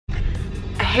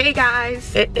Hey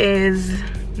guys, it is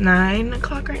 9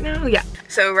 o'clock right now. Yeah,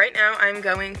 so right now I'm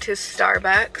going to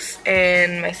Starbucks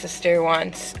and my sister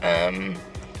wants a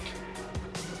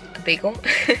bagel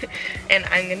and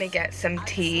I'm gonna get some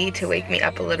tea to wake me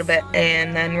up a little bit,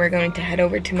 and then we're going to head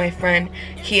over to my friend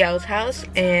Kiehl's house,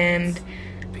 and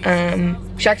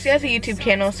she actually has a YouTube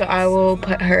channel, so I will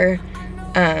put her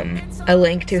a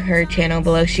link to her channel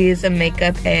below. She is a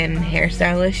makeup and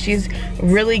hairstylist. She's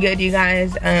really good, you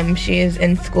guys. She is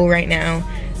in school right now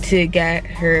to get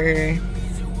her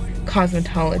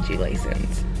cosmetology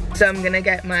license. So I'm gonna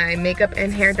get my makeup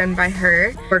and hair done by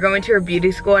her. We're going to her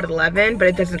beauty school at 11, but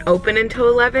it doesn't open until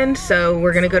 11, so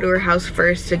we're gonna go to her house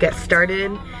first to get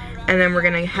started, and then we're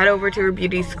gonna head over to her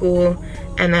beauty school,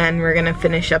 and then we're gonna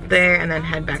finish up there and then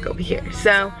head back over here.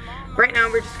 So right now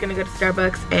we're just gonna go to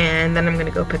Starbucks, and then I'm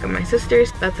gonna go pick up my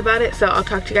sisters. That's about it, so I'll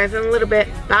talk to you guys in a little bit.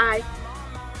 Bye.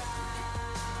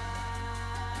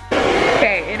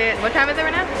 Okay, it is, what time is it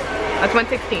right now? Oh, it's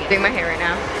 1:16. Doing my hair right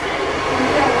now.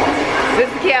 This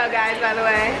is Kiehl, guys, by the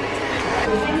way.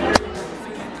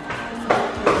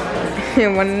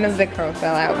 One of the curls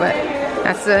fell out, but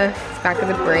that's the back of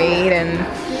the braid, and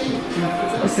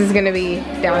this is gonna be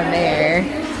down there.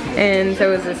 And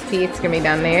so is this piece, gonna be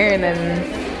down there, and then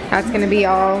that's gonna be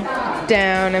all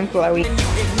down and flowy.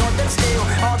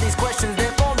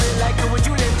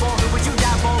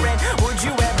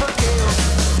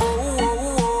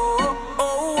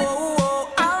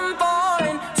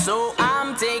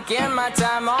 Taking my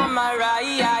time on my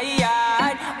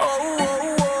ride.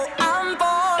 Oh, I'm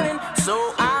falling,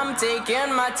 so I'm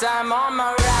taking my time on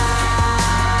my ride.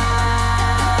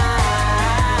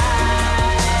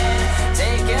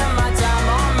 Taking my time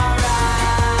on my ride.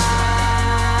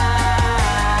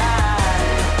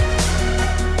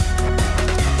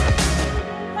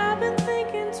 I've been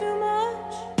thinking too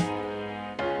much.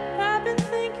 I've been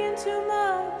thinking too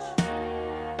much.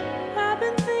 I've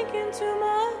been thinking too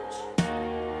much.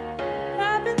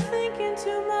 I've been thinking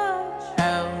too much.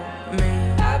 Help me.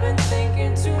 I've been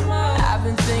thinking too much. I've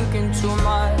been thinking too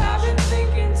much. I've been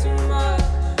thinking too much.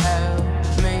 Help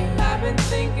me. I've been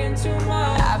thinking too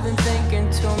much. I've been thinking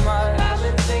too much. I've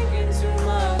been thinking too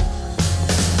much.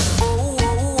 Oh,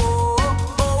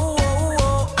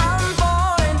 I'm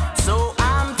falling, so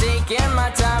I'm taking my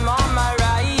time on my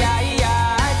ride.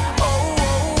 Oh,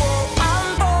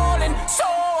 I'm falling, so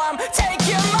I'm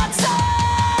taking my time.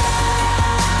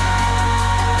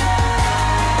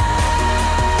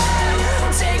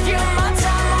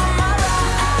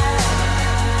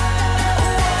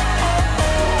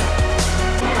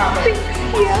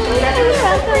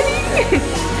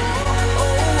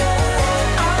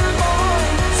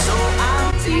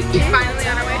 She's finally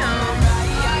on our way home.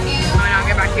 I'll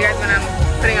get back to you guys when I'm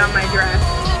putting on my dress.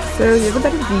 So here's a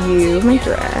better view of my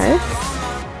dress.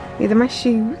 These are my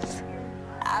shoes.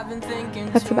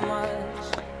 That's the back.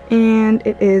 And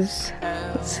it is,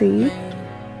 let's see,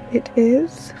 it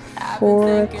is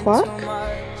 4 o'clock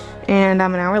and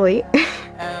I'm an hour late.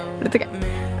 But it's okay.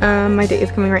 My date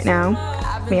is coming right now.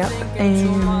 Me up, and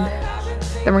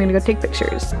then we're gonna go take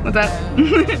pictures. What's up?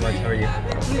 How are you?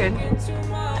 I'm good.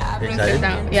 You're excited?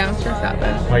 Out. Yeah, I'm stressed out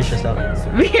though. Why are you stressed out?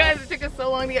 Because it took us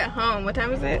so long to get home. What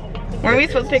time is it? Weren't we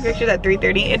supposed to take pictures at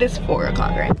 3:30? It is 4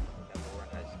 o'clock, right?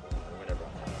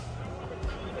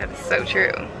 That's so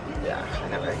true. Yeah, I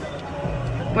never.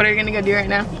 What are you gonna go do right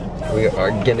now? We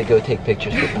are gonna go take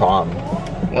pictures for prom.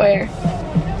 Where?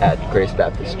 At Grace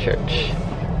Baptist Church.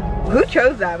 Who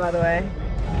chose that, by the way?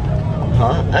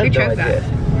 Huh? I have no idea.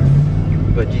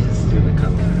 But Jesus is gonna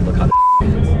come. Look how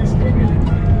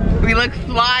we look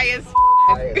fly as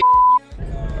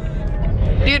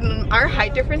dude, our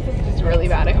height difference is just really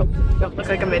bad. I hope you don't look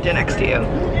like a midget next to you.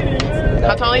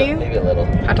 How tall are you? Maybe a little.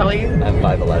 How tall are you? I'm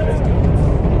 5'11".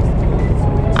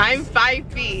 I'm 5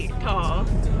 feet tall.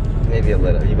 Maybe a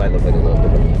little. You might look like a little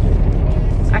bit.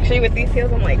 Actually, with these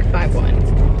heels, I'm like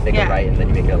 5'1". Make a right and then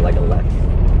you make it like a left.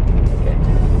 Okay.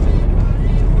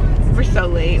 We're so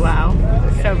late, wow.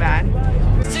 Okay. So bad.